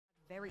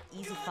very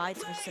easy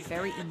fights versus a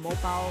very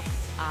immobile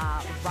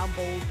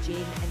Rumble, Jin,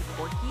 and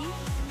Corki.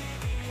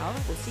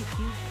 However, we'll see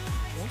Cube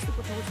wants to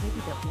go towards maybe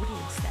the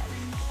Udi instead.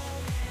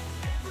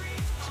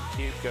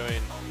 Cube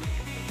going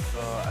for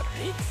a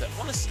pick that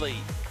honestly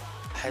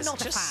has Not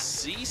just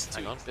ceased to.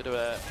 Hang on, bit of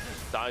a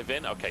dive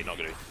in. Okay, not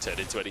going to turn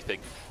into anything.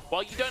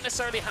 While you don't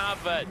necessarily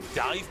have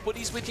dive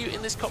buddies with you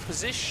in this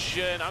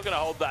composition, I'm going to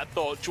hold that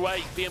thought.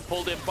 Jway being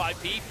pulled in by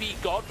PP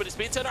God, but it's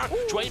being turned around.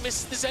 Jway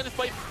misses the Zenith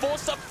Blade,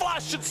 forced a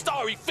flash, and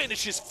Starry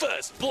finishes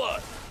first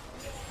blood.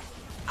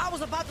 I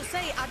was about to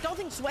say, I don't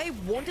think Sway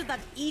wanted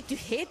that E to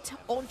hit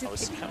onto I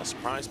was kind of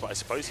surprised, but I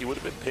suppose he would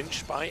have been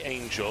pinched by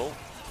Angel.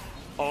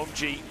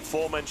 OMG,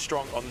 4 men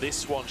strong on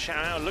this one.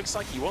 Xiao looks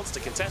like he wants to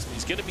contest, but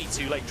he's going to be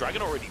too late.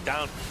 Dragon already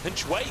down, and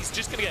Jway's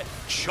just going to get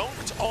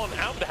chonked on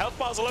out. The health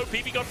bars are low.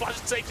 PP got flash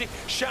to safety.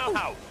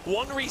 Xiao,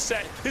 one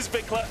reset. His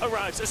Vikla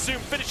arrives. Assume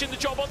finishing the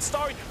job on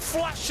Starry.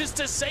 Flashes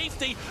to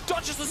safety.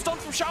 Dodges the stun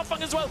from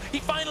Xiaofeng as well. He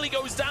finally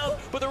goes down,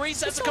 but the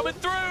resets are coming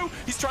through.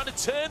 He's trying to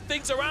turn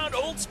things around.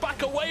 Ults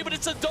back away, but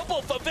it's a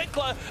double for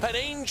Vikla. And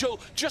Angel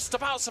just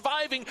about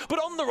surviving, but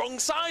on the wrong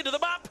side of the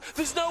map.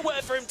 There's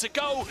nowhere for him to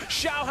go.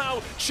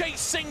 Xiao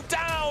chasing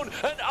down,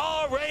 and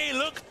RA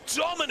look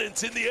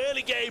dominant in the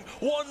early game.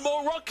 One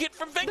more rocket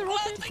from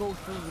Vikla. Go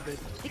through with it,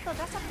 because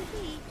that's up to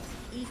me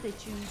if they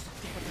choose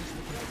to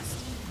potentially contest.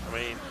 I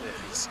mean,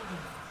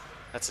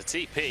 that's a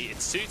TP.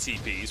 It's 2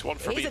 TPs, one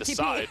from either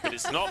side, but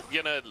it's not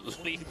gonna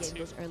lead to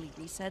those early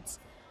resets.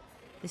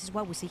 This is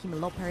why we see him a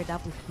lot paired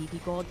up with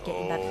PP God,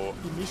 getting that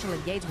initial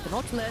engage with the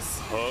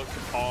Nautilus.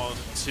 Hook on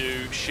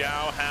to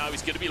Xiao.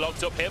 He's going to be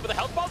locked up here, but the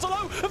health bars are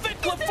low.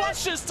 Vikla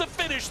flashes to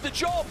finish the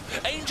job.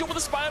 Angel with a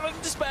Spiral in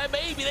despair.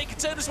 Maybe they can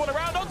turn this one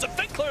around onto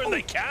Vikla, and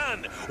they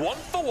can. 1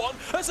 for 1.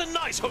 There's a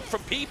nice hook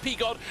from PP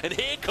God, and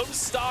here comes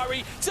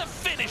Starry to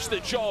finish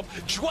the job.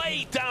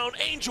 Jway down,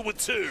 Angel with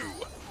 2.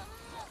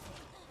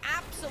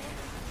 Absolutely.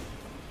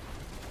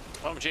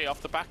 OMG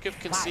off the back of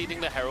conceding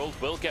the Herald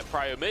will get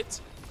prio mid.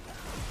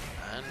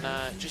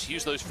 And just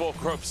use those 4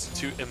 grubs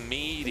to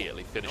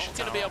immediately finish. Not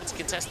going to be able to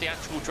contest the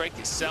actual Drake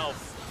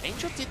itself.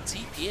 Angel did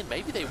TP in.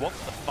 Maybe they want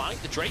the fight.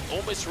 The Drake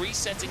almost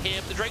resetting here,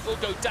 but the Drake will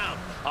go down.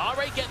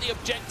 RA get the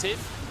objective.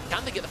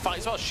 Can they get the fight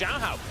as well?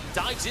 Xiao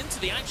dives into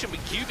the action, but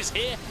Cube is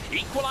here.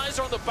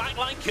 Equalizer on the back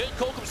line. Curtain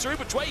Call comes through,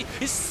 but Jway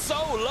is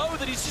so low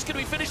that he's just going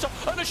to be finished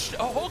off. And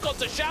a hook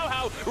onto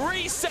Xiao.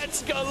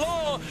 Resets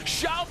galore.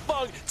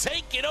 Xiaofeng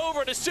taking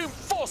over and Assume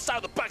forced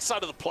out the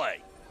backside of the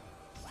play.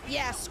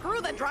 Yeah,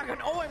 screw the Dragon.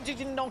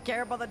 OMG don't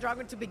care about the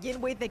Dragon to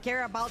begin with. They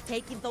care about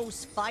taking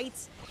those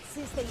fights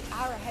since they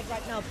are ahead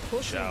right now,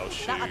 pushing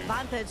that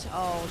advantage.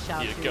 Oh,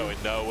 Xiao. You're going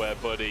nowhere,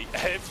 buddy.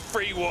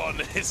 Everyone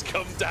has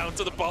come down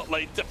to the bot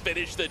lane to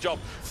finish the job.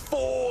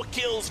 4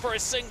 kills for a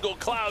single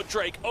Cloud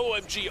Drake.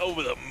 OMG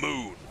over the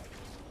moon.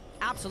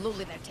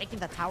 Absolutely, they're taking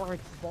the tower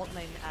bot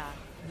lane,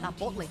 not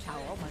bot lane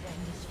tower. Oh my god,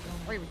 it's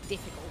very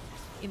difficult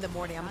in the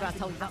morning. I'm gonna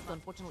tell you that to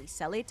unfortunately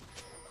sell it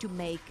to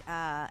make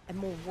a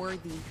more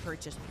worthy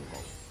purchase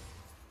people.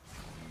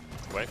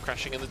 Wave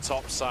crashing in the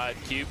top side.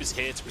 Cube is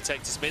here to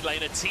protect his mid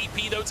lane. A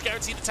TP though to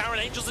guarantee the tower,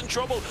 and Angel's in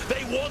trouble.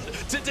 They want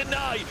to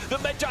deny the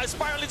Medjai.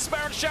 Spiral in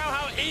Spiral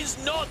Xiao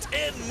is not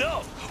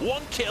enough.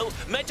 1 kill,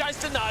 Medjai's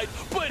denied,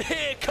 but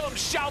here comes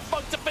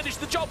Xiaofeng to finish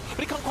the job, but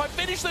he can't quite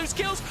finish those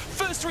kills.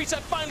 First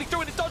reset finally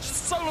through, and it dodges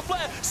the solar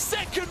flare.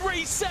 Second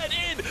reset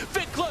in.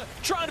 Vikla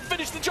trying to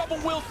finish the job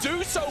and will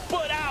do so,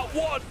 but at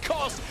what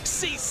cost?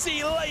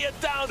 CC lay it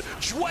down.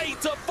 Jway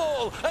to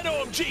fall, and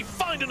OMG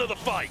find another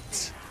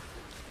fight.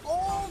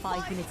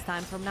 5 minutes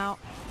time from now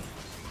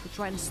to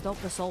try and stop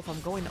the Soul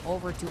from going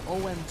over to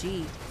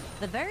OMG.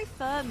 They're very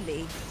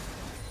firmly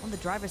on the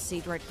driver's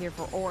seat right here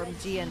for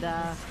OMG,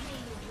 and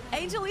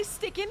Angel is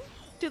sticking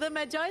to the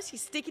Medjai.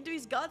 He's sticking to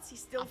his guts.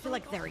 I feel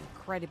like they're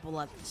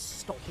incredible at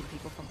stopping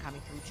people from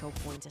coming through choke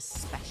points,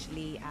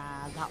 especially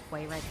that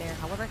way right there.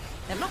 However,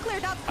 they've not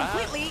cleared out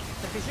completely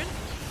the vision.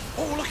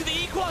 Oh, look at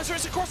the equalizer.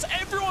 It's across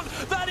everyone.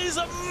 That is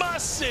a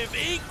massive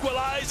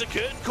equalizer.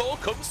 Curtain Call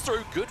comes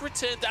through. Good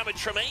return damage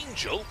from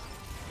Angel,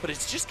 but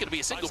it's just going to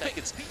be a single pick.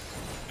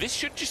 This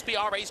should just be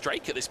RA's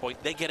Drake at this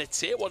point. They get a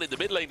tier 1 in the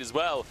mid lane as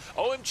well.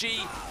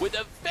 OMG with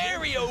a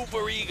very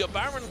over-eager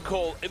Baron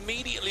Call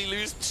immediately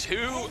lose 2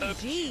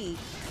 OMG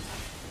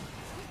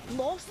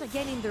lost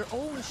again in their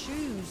own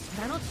shoes.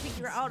 Cannot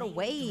figure out a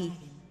way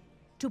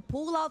to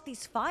pull out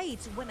these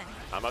fights.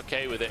 I'm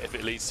okay with it if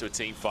it leads to a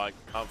team fight.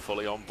 I'm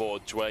fully on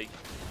board. Jway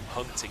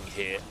hunting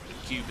here.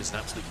 Cube is an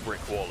absolute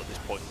brick wall at this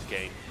point in the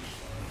game.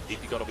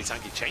 If you got to be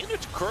tanky. Chain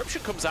of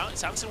Corruption comes out.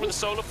 It's Hansen with a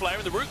solar flare,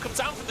 and the root comes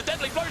out from the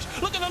deadly flourish.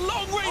 Look at the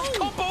long-range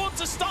combo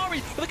onto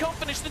Starry, but they can't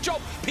finish the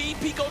job.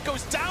 PP God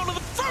goes down to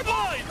the front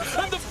line,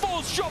 and the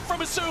false shot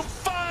from Assume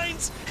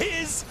finds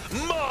his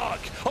mark.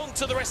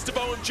 Onto the rest of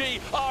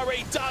OMG.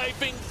 RA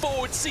diving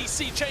forward.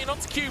 CC chain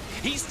onto Cube.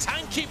 He's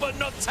tanky, but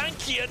not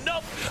tanky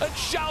enough. And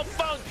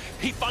Xiaofeng,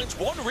 he finds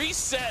 1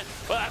 reset.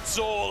 That's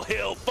all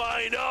he'll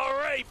find.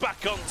 RA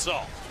back on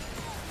top.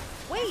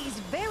 Way is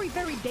very,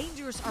 very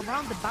dangerous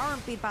around the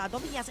Baron pit, but I don't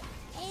think he has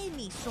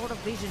any sort of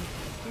vision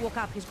to walk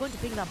up. He's going to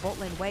ping that bot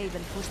lane wave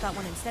and push that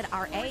one instead.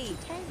 RA 10.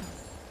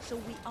 So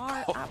we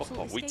are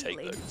absolutely we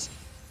take those.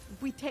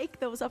 We take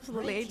those,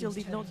 absolutely. Angel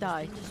did not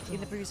die in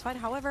the previous fight.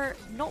 However,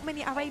 not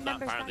many RA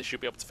members apparently they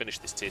should be able to finish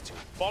this tier 2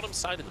 bottom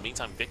side. In the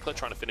meantime, Vikla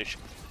trying to finish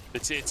the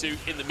tier 2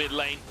 in the mid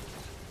lane.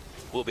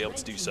 Will be able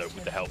to do so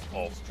with the help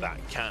of that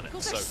cannon.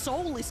 Because their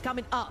soul is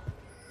coming up,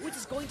 which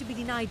is going to be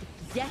denied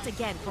yet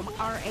again from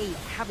RA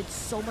having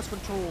so much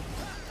control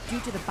due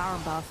to the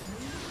Baron buff.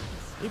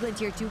 Evelyn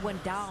tier 2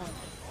 went down.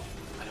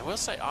 And I will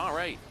say,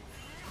 RA,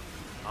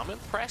 I'm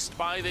impressed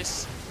by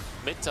this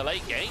mid to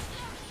late game.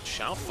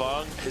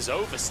 Xiaofeng has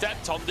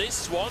overstepped on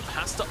this one,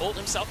 has to ult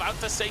himself out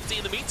for safety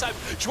in the meantime.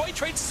 Jue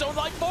trades his own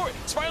life for it.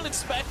 Spiral in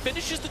Despair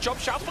finishes the job.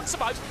 Xiaofeng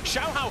survives.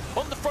 Xiaohao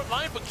on the front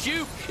line, but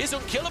Cube is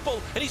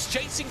unkillable, and he's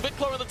chasing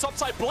Vikla on the top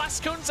side.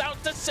 Blast comes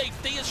out to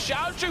safety as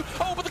Xiaozhu,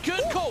 oh, but the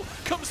curtain call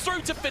comes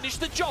through to finish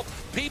the job.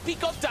 PP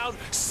got down.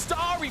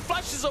 Starry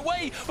flashes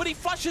away, but he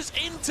flashes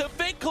into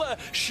Vikla.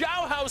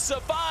 Xiaohao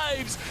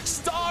survives.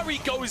 Starry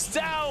goes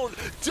down.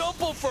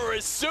 Double for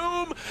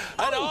Assume,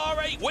 and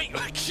RA, wait,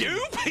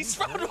 Cube? He's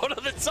found one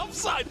on the top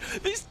side.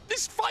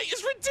 This fight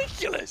is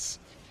ridiculous.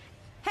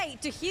 Hey,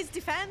 to his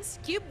defense,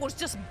 Cube was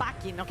just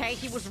backing, okay?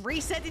 He was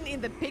resetting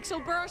in the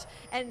pixel burst,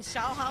 and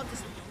Xiaohao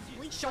just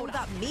showed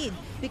that mid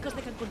because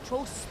they can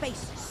control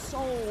space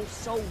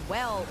so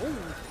well. Ooh,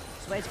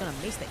 Swade's gonna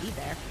miss the E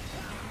there.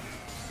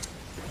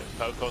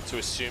 Poke on to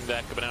Assume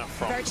there, coming out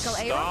from Vertical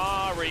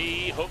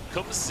Starry. Hook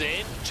comes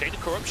in. Chain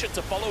of Corruption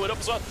to follow it up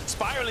as well.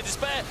 Spiral in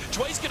Despair.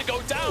 Jue's gonna go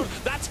down.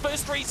 That's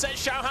first reset.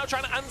 Xiaohao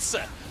trying to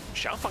answer.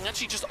 Xiaofeng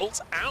actually just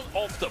ults out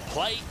of the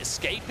play,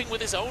 escaping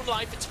with his own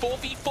life. It's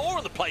 4v4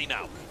 on the play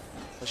now.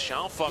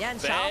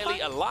 Xiaofeng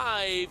barely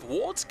alive.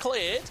 Ward's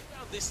cleared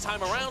this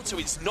time around, so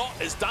it's not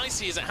as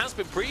dicey as it has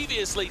been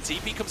previously.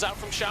 TP comes out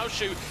from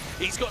Xiaoshu.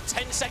 He's got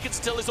 10 seconds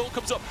until his ult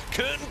comes up.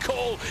 Curtain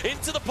call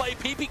into the play.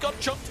 PP got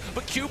chunked,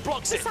 but Q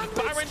blocks it.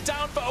 Baron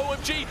down for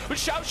OMG, but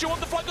Xiaoshu on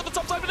the flank on the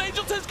top side, and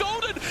Angel turns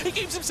golden. He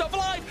keeps himself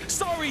alive.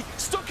 Sorry,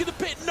 stuck in the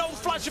pit, no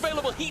flash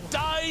available. He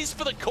dies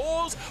for the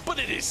cause, but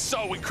it is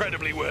so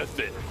incredibly worth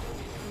it.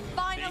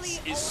 Finally,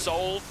 this is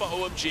sold for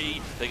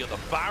OMG. They got the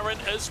Baron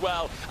as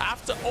well.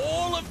 After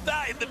all of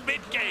that in the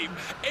mid-game,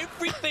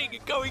 everything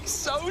going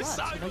so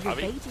sad. I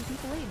mean,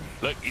 people in.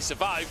 Look, he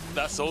survived.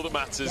 That's all that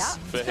matters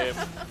for him.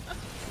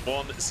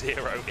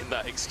 1-0 in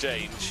that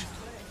exchange.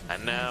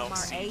 And now... RA,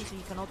 so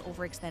you cannot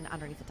overextend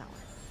underneath the tower.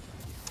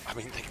 I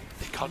mean,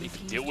 they can't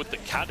even deal with the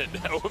cannon.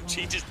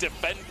 OMG just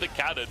defend the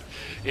cannon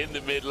in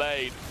the mid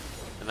lane.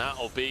 And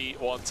that'll be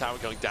one tower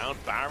going down.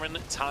 Baron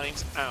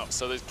times out.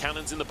 So those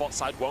cannons in the bot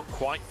side won't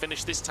quite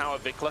finish this tower.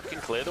 Vikla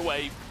can clear the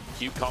wave.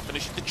 Cube can't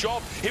finish the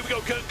job. Here we go,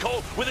 Curtain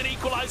Call with an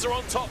equalizer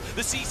on top.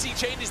 The CC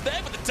chain is there,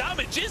 but the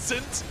damage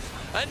isn't.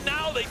 And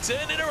now they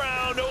turn it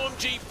around.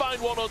 OMG find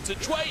one onto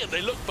Jue, and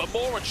they look for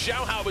more on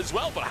Xiaohao as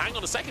well. But hang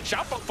on a second,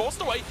 Xiaofeng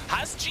forced away,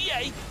 has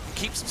GA,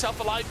 keeps himself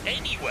alive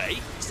anyway.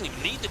 Doesn't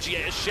even need the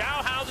GA.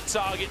 Xiaohao the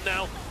target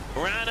now.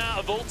 Ran out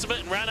of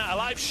ultimate and ran out of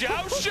life.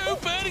 Xiaoshu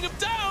burning him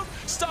down.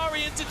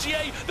 Starry into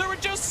GA. There are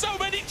just so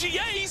many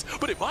GAs,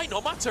 but it might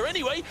not matter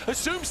anyway.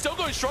 Assume still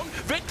going strong.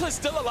 Vikla's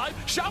still alive.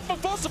 Xiaofeng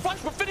forced the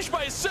flash, but finished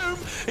by Assume.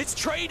 It's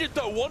traded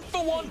though,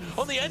 1-for-1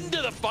 on the end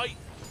of the fight.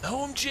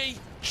 OMG,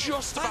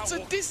 just that's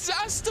a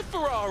disaster for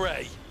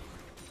RA.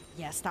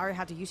 Yeah, Starry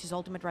had to use his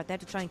ultimate right there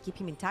to try and keep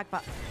him intact,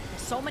 but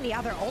there's so many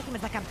other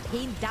ultimates that can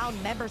pin down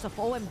members of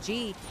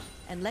OMG.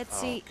 And let's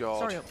see,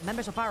 sorry,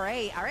 members of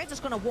RA. RA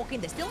just gonna walk in.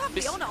 They still have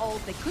Fiona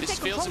ult. They could take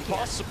control. This feels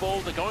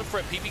impossible. They're going for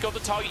it. PP got the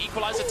target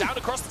equalizer down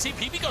across the team.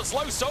 PP got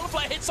slow. Solar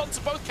Flare hits onto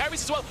both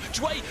carries as well.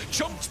 Jue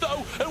chunked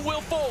though and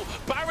will fall.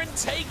 Baron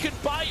taken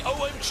by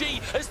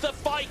OMG as the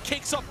fight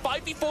kicks off.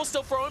 5v4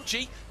 still for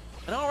OMG.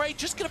 And RA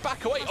just gonna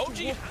back away.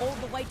 OMG all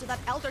the way to that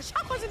Elder.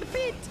 Shaco's in the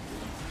pit.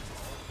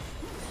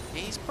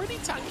 He's pretty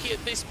tanky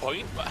at this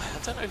point, but I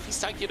don't know if he's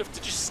tanky enough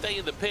to just stay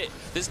in the pit.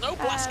 There's no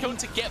blast cone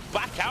to get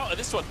back out of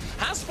this one.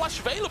 Has flash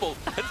available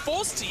and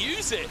forced to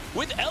use it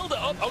with Elder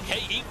up.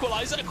 Okay,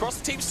 equalizer across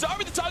the team.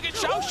 Sorry, the target.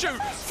 Xiaoshu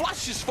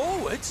flashes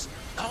forwards.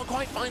 Can't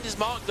quite find his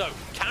mark though.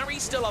 Carry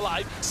still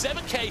alive.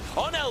 7k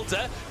on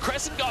Elder.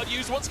 Crescent Guard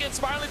used once again.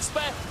 Spiral in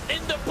Despair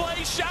into play.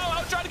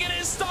 Xiaohao trying to get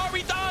it.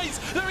 Starry dies.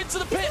 They're into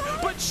the pit,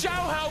 but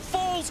Xiaohao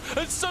falls,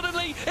 and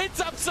suddenly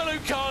it's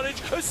absolute carnage.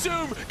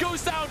 Assume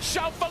goes down.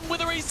 Xiaofeng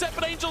with a reset,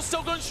 but Angel's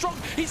still going strong.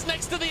 He's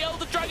next to the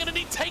Elder Dragon, and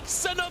he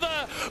takes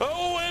another.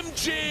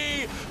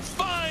 OMG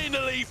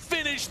finally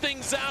finish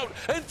things out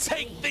and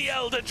take the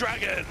Elder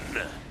Dragon.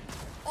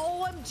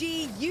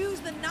 OMG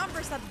used the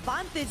numbers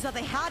advantage that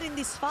they had in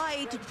this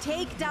fight to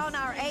take down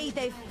RA.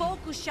 They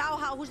focus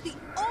Xiaohao, who's the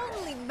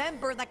only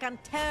member that can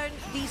turn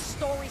this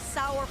story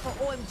sour for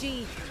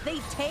OMG. They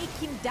take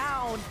him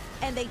down,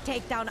 and they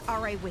take down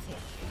RA with him.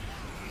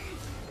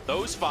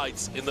 Those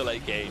fights in the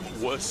late game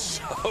were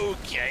so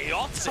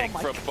chaotic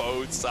from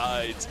both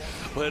sides.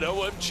 But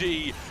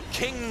OMG,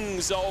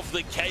 kings of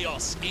the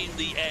chaos in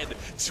the end.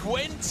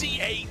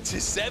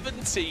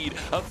 28-17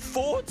 of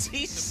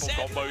 47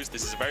 combos.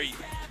 This is a very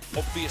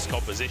obvious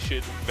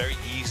composition, very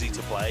easy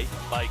to play.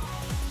 Like,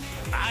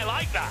 I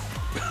like that.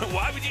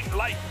 Why would you,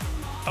 like,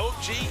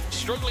 OMG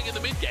struggling in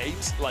the mid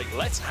games? Like,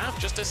 let's have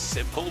just a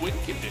simple win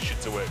condition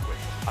to work with.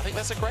 I think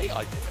that's a great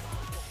idea.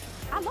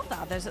 I love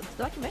that. There's,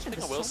 like you mentioned,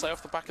 I will say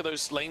off the back of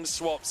those lane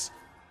swaps,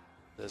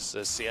 there's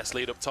a CS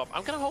lead up top.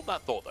 I'm going to hold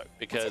that thought, though,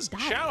 because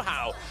Xiao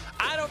Hao,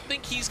 I don't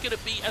think he's going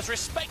to be as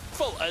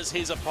respectful as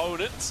his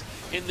opponent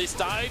in this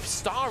dive.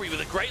 Starry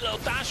with a great little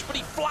dash, but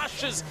he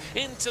flashes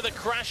into the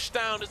crash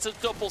down. It's a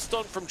double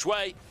stun from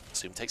Jway.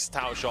 Zoom takes the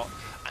tower shot.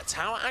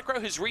 Tower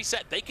aggro has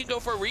reset. They can go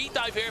for a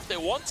re-dive here if they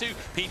want to.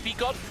 PP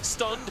got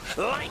stunned.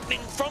 Lightning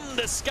from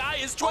the sky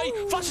as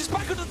Jway flashes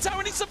back under the tower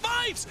and he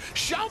survives.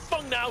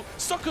 Xiaofeng now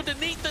stuck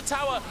underneath the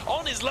tower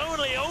on his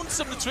lonely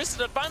Onsome. The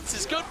twisted advance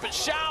is good, but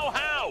Xiao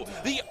Hao,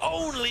 the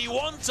only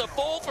one to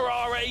fall for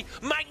RA.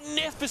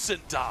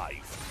 Magnificent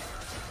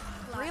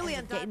dive.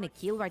 Brilliant getting a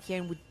kill right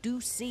here, and we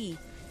do see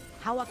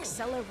how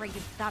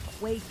accelerated that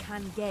Jway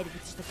can get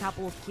with just a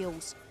couple of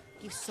kills.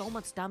 Gives so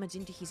much damage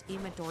into his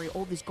inventory,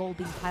 all this gold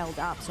being piled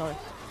up. So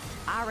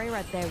RA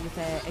right there with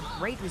a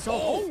great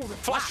result. Oh,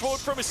 flash forward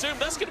from Assume.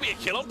 That's going to be a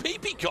kill on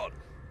PP God.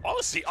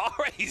 Honestly,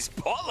 RA's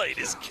bot lane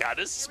is kind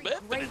of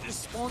smith. Great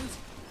response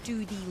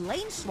to the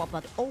lane swap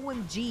that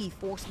OMG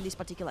forced in this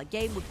particular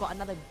game. We've got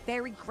another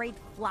very great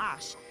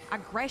flash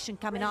aggression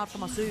coming out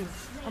from Assume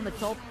on the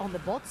top, on the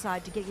bot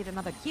side to get yet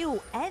another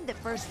kill, and the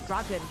first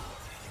dragon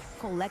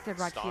collected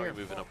right here.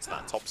 Moving up to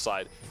that top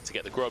side to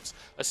get the grubs.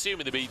 Assume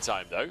in the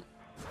meantime, though,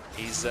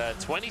 he's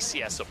 20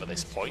 CS up at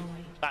this point.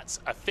 That's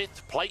a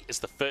 5th plate as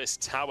the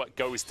first tower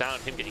goes down.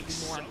 Him getting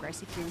more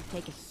aggressive here would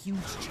take a huge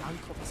chunk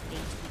of his game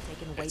to be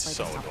taken away by the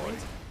so support.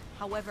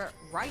 However,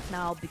 right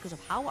now, because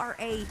of how RA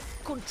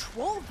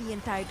control the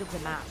entirety of the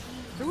map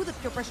through the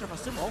pure pressure of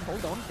Assume. Oh,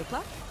 hold on,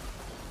 Vikla.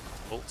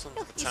 Bolts on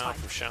the tower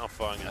from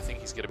Xiaofeng. I think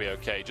he's going to be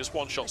okay. Just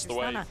one shot's the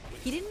way.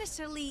 He didn't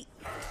necessarily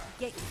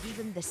get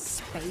given the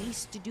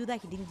space to do that.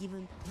 He didn't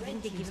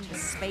get given the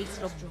space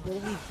to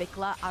bully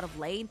Vikla out of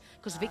lane,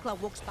 because Vikla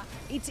walks back.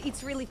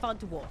 It's really fun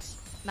to watch.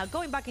 Now,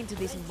 going back into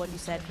this and what you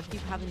said, for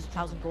keep having his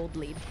 1,000 gold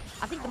lead,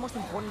 I think the most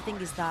important thing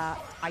is that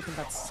item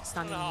that's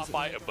standing in his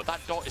item, but that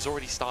dot is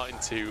already starting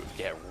to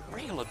get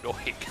real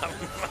annoying.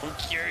 I'm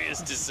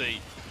curious to see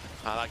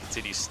how that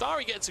continues.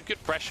 Starry getting some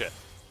good pressure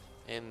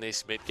in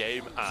this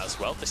mid-game as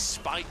well,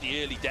 despite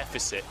the early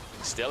deficit.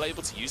 Still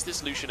able to use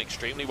this Lucian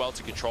extremely well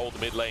to control the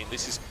mid lane.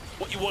 This is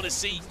what you want to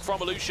see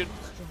from a Lucian.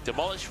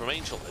 Demolished from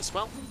Angel as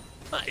well.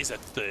 That is a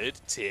 3rd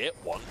tier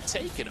 1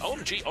 taken.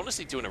 OMG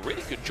honestly doing a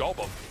really good job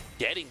of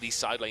getting these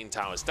side lane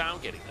towers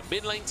down, getting the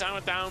mid lane tower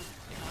down.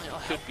 It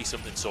could be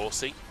something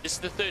saucy. This is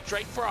the 3rd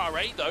Drake for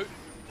RA though.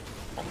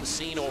 On the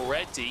scene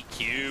already,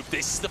 Cube.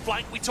 This is the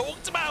flank we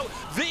talked about.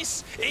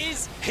 This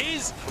is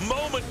his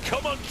moment.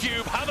 Come on,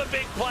 Cube, have a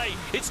big play.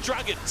 It's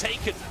Dragon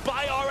taken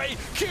by RA.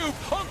 Cube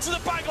onto the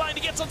backline. He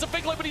gets onto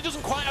Vikla, but he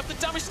doesn't quite have the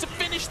damage to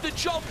finish the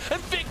job.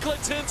 And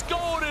Vikla turns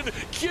golden.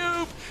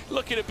 Cube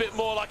looking a bit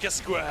more like a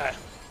square.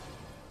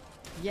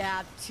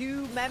 Yeah,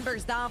 2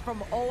 members down from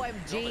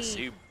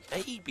OMG.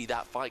 Maybe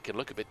that fight can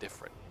look a bit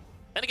different.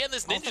 And again,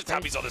 there's ninja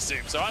tabbies on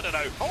Assume, so I don't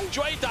know.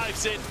 Jway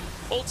dives in,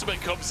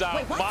 ultimate comes out.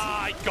 Wait,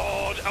 my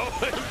God,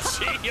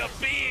 OMG, you're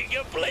being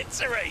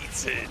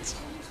obliterated.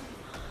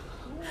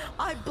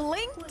 I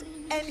blinked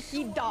and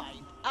he died.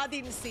 I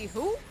didn't see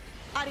who.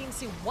 I didn't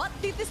see what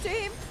did this to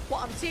him.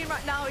 What I'm seeing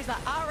right now is that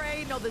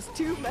RA, no, there's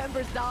 2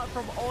 members down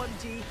from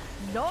OMG.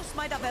 No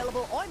smite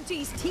available.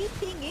 OMG is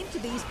TPing into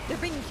these. They're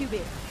bringing Cube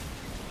in.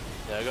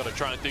 They've got to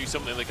try and do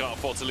something. They can't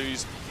afford to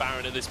lose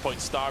Baron at this point.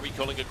 Starry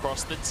calling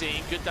across the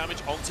team. Good damage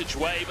onto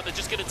Jway, but they're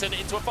just going to turn it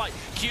into a fight.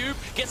 Cube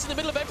gets in the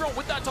middle of everyone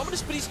with that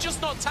dominance, but he's just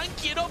not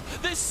tanky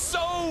enough. There's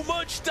so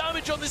much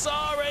damage on this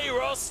RA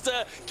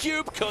roster.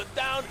 Cube cut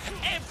down,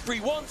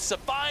 everyone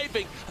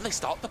surviving, and they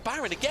start the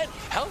Baron again.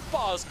 Health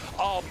bars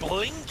are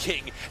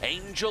blinking.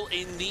 Angel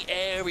in the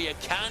area.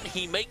 Can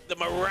he make the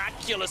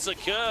miraculous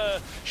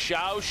occur?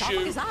 Xiao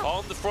Shu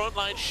on the front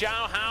line.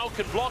 Xiao Hao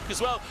can block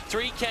as well.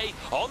 3K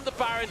on the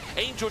Baron.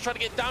 Angel trying to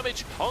get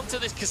damage onto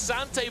this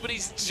Cassante, but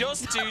he's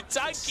just too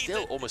tanky.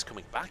 Still almost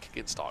coming back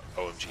against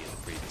OMG in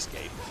the previous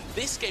game.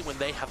 This game, when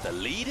they have the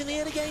lead in the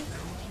early game,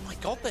 oh my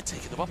God, they're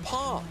taking them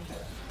apart.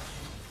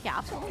 Yeah,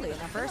 absolutely. And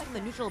first on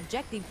the neutral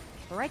objective,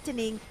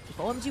 threatening. If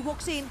OMG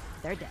walks in,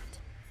 they're dead.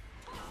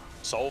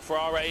 Soul for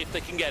RA if they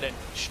can get it.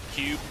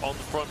 Cube on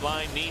the front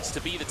line needs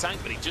to be the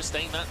tank, but he just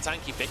ain't that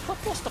tanky.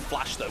 Vikla lost the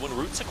flash though, and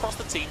roots across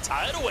the team,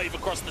 tidal wave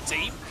across the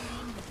team.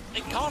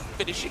 And can't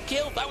finish a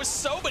kill. That was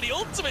so many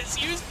ultimates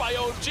used by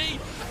OMG.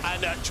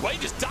 And Jway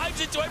just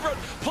dives into everyone,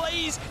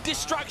 plays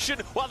distraction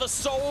while the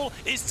soul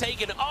is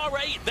taken.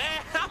 RA, they're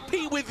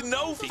happy with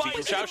no fight.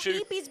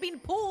 TP's been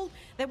pulled.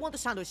 They want to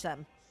sandwich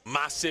them.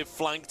 Massive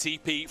flank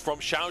TP from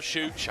Xiao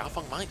Shu.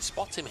 Xiaofeng might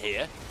spot him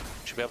here.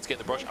 Should be able to get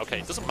the brush. Okay,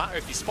 it doesn't matter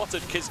if he's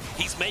spotted because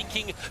he's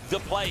making the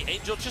play.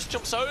 Angel just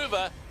jumps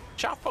over.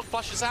 Xiaofeng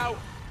flashes out.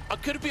 I'm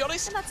gonna be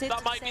honest, And that's it.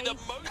 that might be the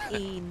most...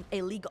 in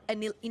a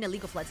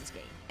League of Legends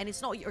game. And it's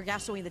not your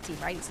Yasuo in the team,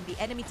 right? It's in the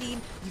enemy team.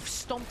 You've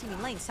stomped him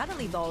in lane.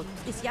 Suddenly, though,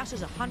 this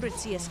Yasuo's 100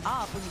 CS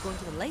up when you go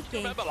into the late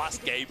game. Remember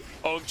last game,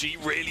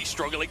 OMG really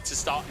struggling to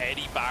start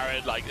any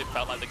Baron. Like, it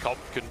felt like the comp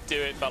couldn't do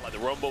it. Felt like the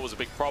Rumble was a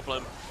big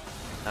problem.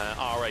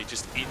 RA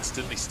just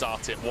instantly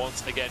start it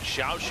once again.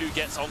 Xiaoshu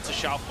gets onto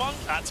Xiaofeng.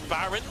 That's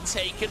Baron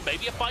taken.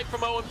 Maybe a fight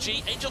from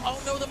OMG. Angel,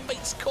 oh no, the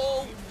bait's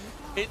call.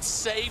 It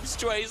saves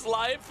Trey's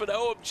life, and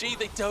OMG,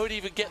 they don't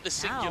even get the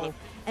singular. Wow.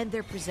 And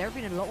they're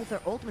preserving a lot of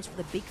their ultimates for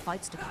the big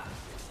fights to come.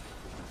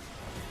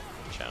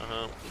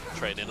 Xiao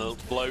trading little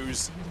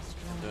blows.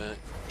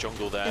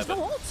 Jungle there. There's no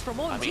ults from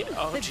OMG. I mean,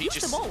 OMG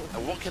just them all.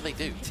 What can they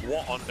do?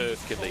 What on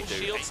earth can they do?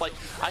 Shields, like,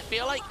 I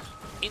feel like,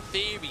 in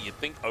theory, you'd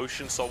think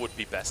Ocean Soul would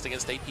be best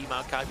against AP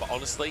Maokai, but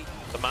honestly,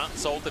 the Mountain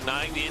Soul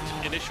denying the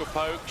initial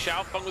poke.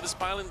 Xiaofeng with a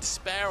smile and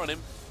despair on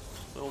him.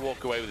 He'll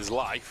walk away with his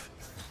life.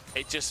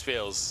 It just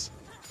feels...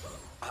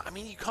 I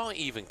mean, you can't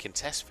even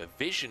contest for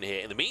vision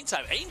here. In the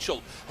meantime,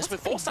 Angel has been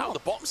forced out on the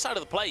bottom side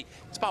of the play.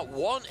 It's about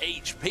 1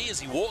 HP as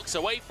he walks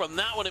away from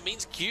that one. It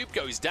means Cube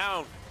goes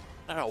down.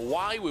 I don't know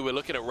why we were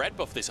looking at red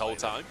buff this whole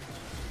time.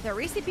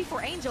 There is TP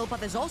for Angel, but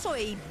there's also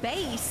a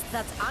base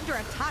that's under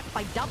attack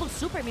by double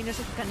super minions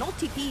who cannot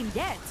TP him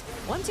yet.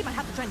 One team might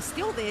have to try and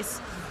steal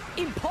this.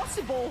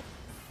 Impossible.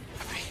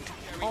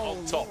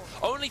 On top.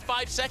 Only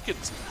 5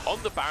 seconds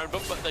on the Baron,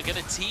 but they're going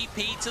to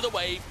TP to the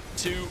wave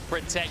to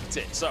protect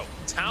it. So,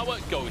 tower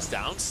goes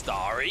down.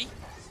 Starry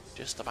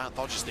just about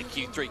dodges the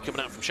Q3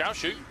 coming out from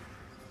Xiaoshu.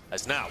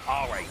 As now,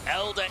 RA,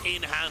 Elder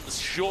in hands.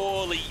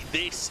 Surely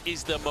this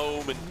is the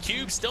moment.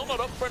 Cube still not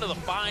up for another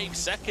 5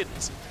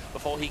 seconds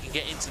before he can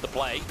get into the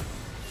play.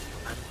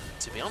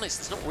 To be honest,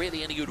 there's not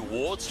really any good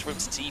wards for him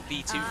to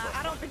TP to.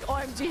 I don't think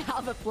OMG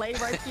have a play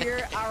right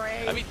here.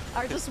 RA I mean,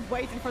 are just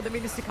waiting for the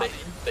minions to come.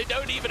 They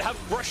don't even have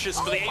brushes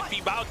for the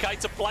AP Maokai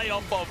to play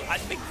off of. I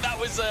think that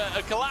was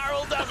a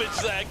collateral damage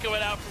there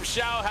coming out from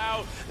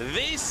Xiaohao.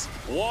 This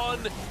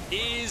one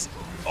is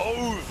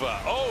over.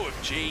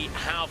 OMG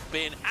have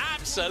been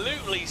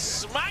absolutely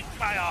smacked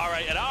by RA,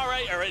 and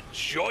RA are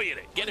enjoying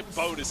it, getting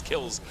bonus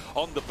kills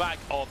on the back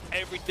of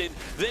everything.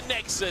 The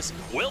Nexus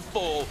will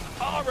fall.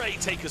 RA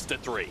take us to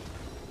 3.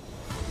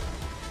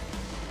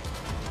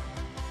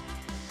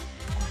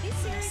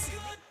 This is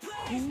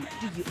who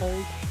do you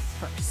ult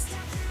first?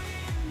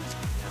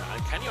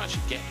 And can you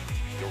actually get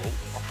your ult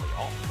properly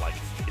off?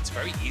 Like, it's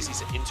very easy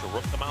to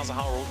interrupt the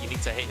Malzahar ult. You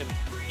need to hit him.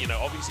 You know,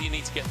 obviously you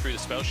need to get through the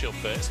spell shield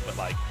first, but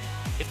like,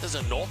 if there's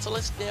a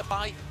Nautilus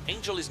nearby,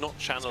 Angel is not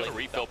channeling a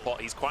refill pot.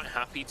 He's quite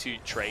happy to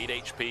trade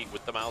HP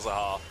with the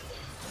Malzahar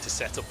to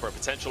set up for a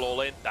potential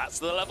all-in. That's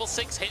the level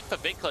 6 hit for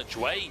Vikla.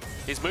 Jway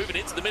is moving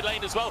into the mid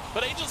lane as well,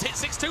 but Angel's hit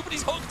 6 too, but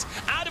he's hooked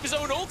out of his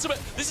own ultimate.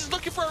 This is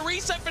looking for a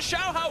reset for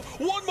Xiaohao.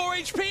 1 more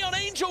HP on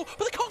Angel,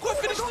 but they can't quite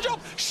finish the job.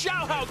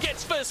 Xiaohao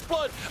gets first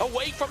blood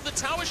away from the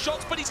tower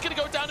shots, but he's going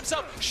to go down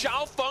himself.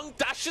 Xiaofeng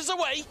dashes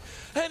away,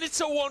 and it's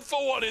a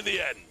 1-for-1 in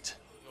the end.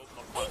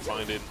 Not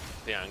finding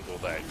the angle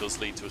there. It does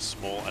lead to a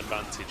small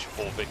advantage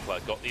for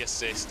Vikla. Got the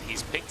assist.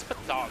 He's picked up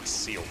a Dark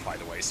Seal, by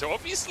the way, so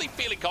obviously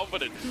feeling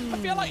confident. I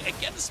feel like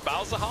against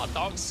Malzahar,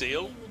 Dark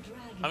Seal,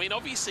 I mean,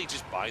 obviously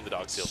just buying the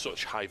Dark Seal,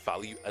 such high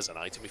value as an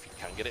item if you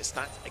can get it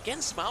stacked.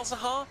 Against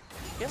Malzahar,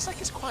 feels like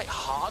it's quite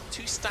hard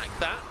to stack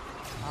that.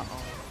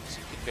 So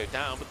you can go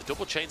down, but the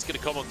double chain's going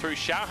to come on through.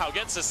 Xiaohao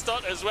gets a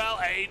stun as well.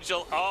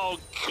 Angel, oh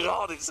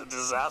god, it's a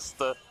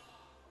disaster.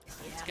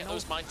 To get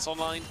those mites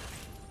online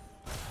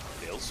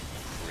feels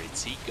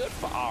pretty good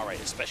for RA,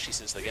 especially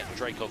since they're getting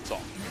Drake on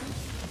top.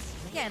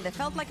 Yeah, and they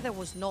felt like there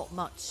was not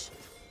much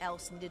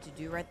else needed to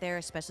do right there,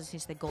 especially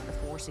since they got the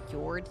 4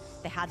 secured.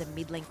 They had a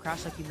mid lane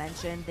crash, like you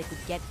mentioned. They could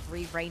get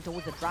free reign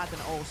towards the dragon.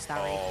 Oh,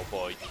 Starry.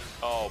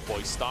 Oh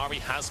boy, Starry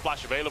has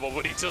flash available,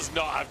 but he does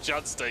not have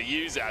chance to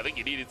use it. I think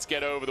he needed to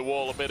get over the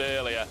wall a bit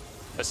earlier.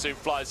 As soon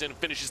flies in and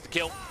finishes the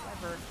kill.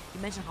 However,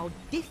 you mentioned how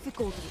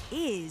difficult it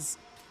is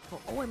for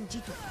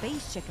OMG to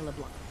face check a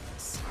LeBlanc.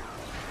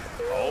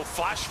 Oh,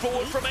 flash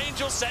forward from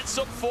Angel, sets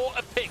up for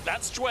a pick.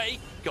 That's Jway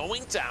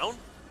going down.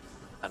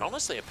 And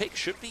honestly, a pick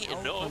should be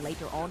enough.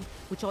 Later on,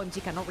 which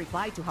OMG cannot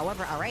reply to.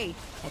 However, RA, I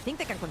think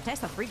they can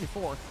contest a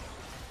 3v4.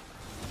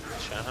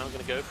 Xiaohao going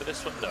to go for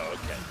this one? No,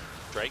 okay.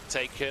 Drake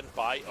taken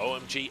by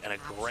OMG, and a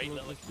great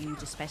little...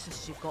 huge, especially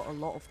since you've got a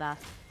lot of that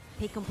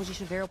pick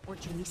composition, very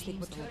opportunistic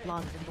with the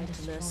LeBlanc, the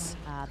Nautilus,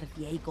 the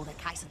Viego, the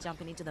Kai'Sa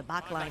jumping into the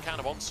backline. That kind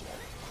of onslaught.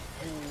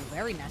 Ooh,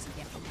 very nice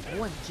again from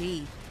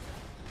OMG.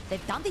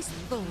 They've done this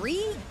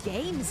 3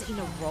 games in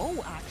a row,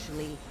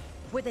 actually,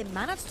 where they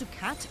managed to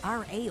catch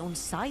RA on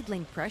side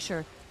lane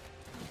pressure,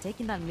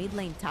 taking that mid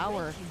lane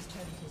tower.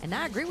 And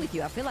I agree with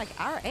you. I feel like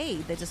RA,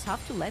 they just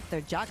have to let their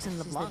Jax and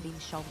LeBlanc being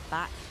shoved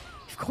back.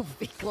 You've got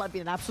Vikla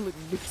being an absolute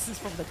nuisance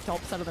from the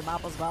top side of the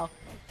map as well.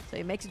 So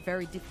it makes it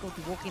very difficult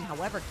to walk in.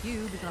 However,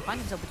 Cube is going to find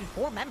himself between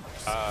 4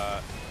 members.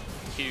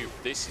 Cube,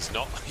 this is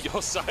not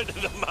your side of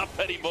the map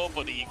anymore,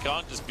 buddy. You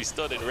can't just be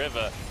stood in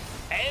river.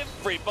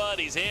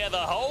 Everybody's here, the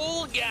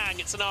whole gang.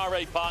 It's an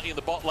RA party in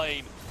the bot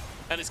lane,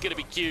 and it's going to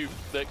be Cube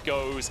that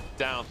goes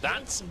down.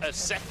 That's a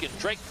second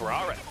Drake for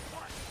RA.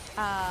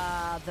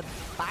 The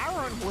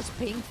Baron was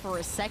pinged for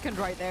a second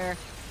right there.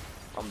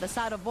 From the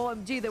side of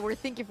OMG, they were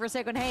thinking for a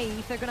second, hey,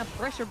 if they're gonna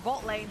pressure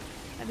bot lane,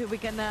 maybe we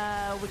can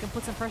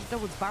put some pressure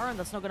towards Baron.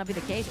 That's not gonna be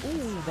the case.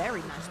 Ooh,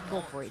 very nice.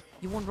 Go for it.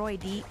 You want raw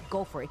AD?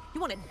 Go for it.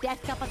 You want a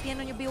death cap at the end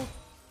on your build?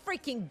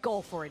 Freaking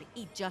go for it.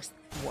 It just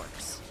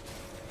works.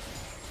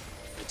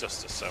 It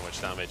just does so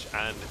much damage,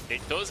 and it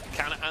does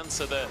kind of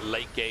answer the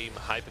late game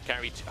hyper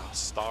carry. Oh,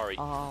 Starry.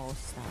 Oh,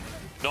 Starry.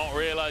 Not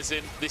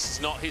realizing this is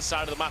not his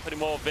side of the map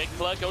anymore.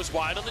 Vikla goes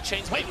wide on the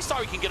chains. Maybe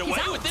Starry can get away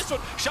with this one.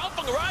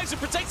 Xiaofeng arrives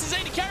and protects his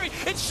AD carry.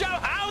 It's Xiao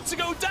Hao to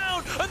go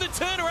down, and the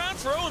turnaround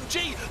for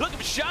OMG. Look at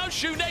Xiao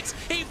Shu next.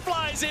 He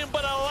flies in,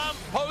 but a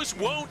lamppost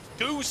won't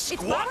do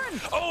squat.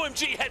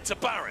 OMG head to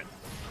Baron.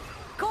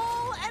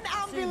 Call an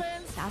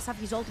ambulance! Does have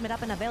his ultimate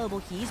up and available.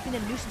 He's been a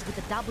nuisance with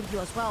the W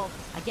as well.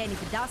 Again,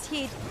 if it does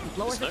hit, it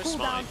lowers the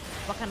cooldown.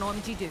 What can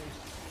OMG do?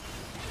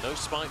 No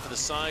smite for the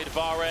side of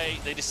RA.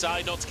 They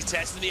decide not to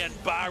contest in the end.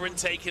 Baron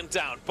taken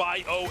down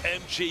by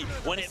OMG.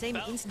 When the same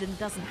incident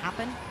doesn't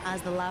happen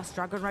as the last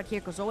Dragon right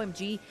here, because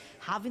OMG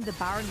having the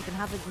Baron, you can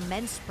have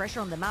immense pressure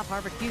on the map.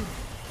 However, Q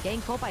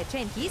getting caught by a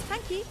chain. He's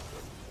tanky.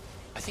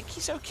 I think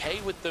he's okay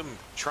with them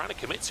trying to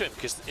commit to him,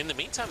 because in the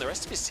meantime, the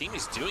rest of his team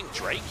is doing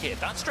Drake here.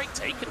 That's Drake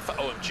taken for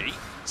OMG,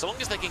 so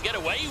long as they can get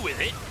away with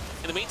it.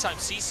 In the meantime,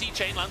 CC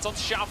chain lands onto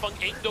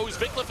Xiaofeng. In goes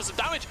Vikla for some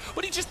damage,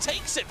 but he just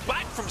takes it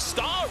back from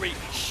Starry.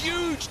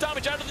 Huge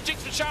damage out of the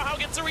Jinx, but Xiao Hao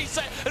gets a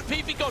reset, and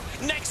PP gone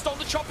next on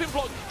the chopping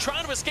block,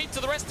 trying to escape to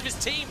the rest of his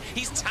team.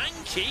 He's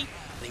tanky.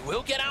 They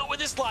will get out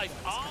with his life.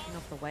 Cutting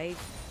off the wave,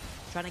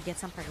 trying to get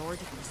some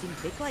priority from his team.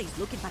 Vikla, he's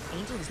looking back.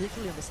 Angel is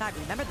literally on the side.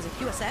 Remember, there's a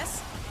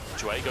QSS.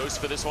 Jue goes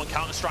for this one,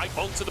 Counter-Strike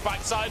onto the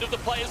backside of the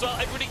play as well.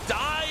 Everybody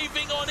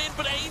diving on in,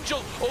 but Angel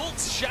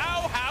ults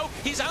Xiao Hao.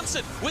 He's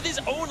answered with his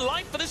own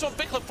life for this one.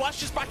 Vikla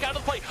flashes back out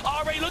of the play.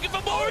 RA looking for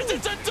more, and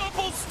it's a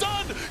double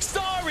stun.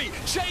 Starry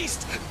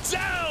chased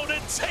down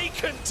and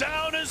taken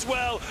down as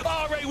well.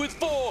 RA with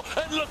 4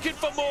 and looking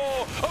for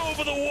more.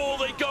 Over the wall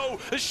they go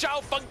as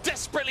Xiaofeng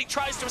desperately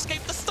tries to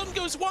escape. The stun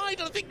goes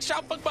wide, and I think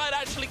Xiaofeng might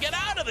actually get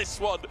out of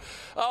this one.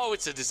 Oh,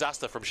 it's a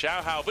disaster from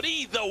Xiao Hao, but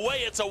either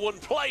way, it's a one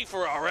play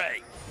for RA.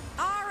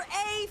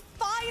 RA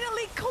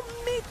finally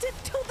committed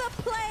to the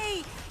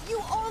play.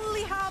 You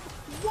only have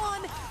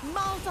one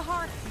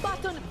Malzahar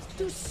button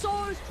to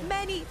so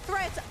many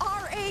threats.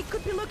 RA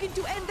could be looking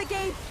to end the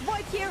game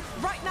right here,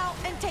 right now,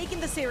 and taking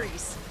the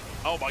series.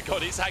 Oh my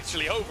god, it's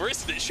actually over,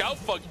 isn't it?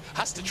 Xiaofeng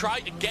has to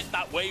try to get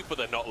that wave, but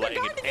they're not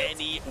letting it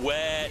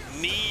anywhere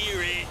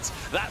near it.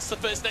 That's the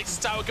first Nexus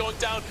tower going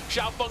down.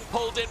 Xiaofeng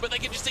pulled in, but they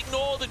can just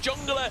ignore the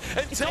jungler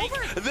and take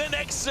the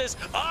Nexus.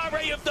 RA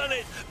have done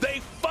it. They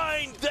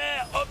find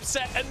their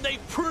upset, and they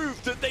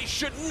proved that they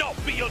should not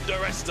be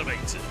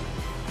underestimated.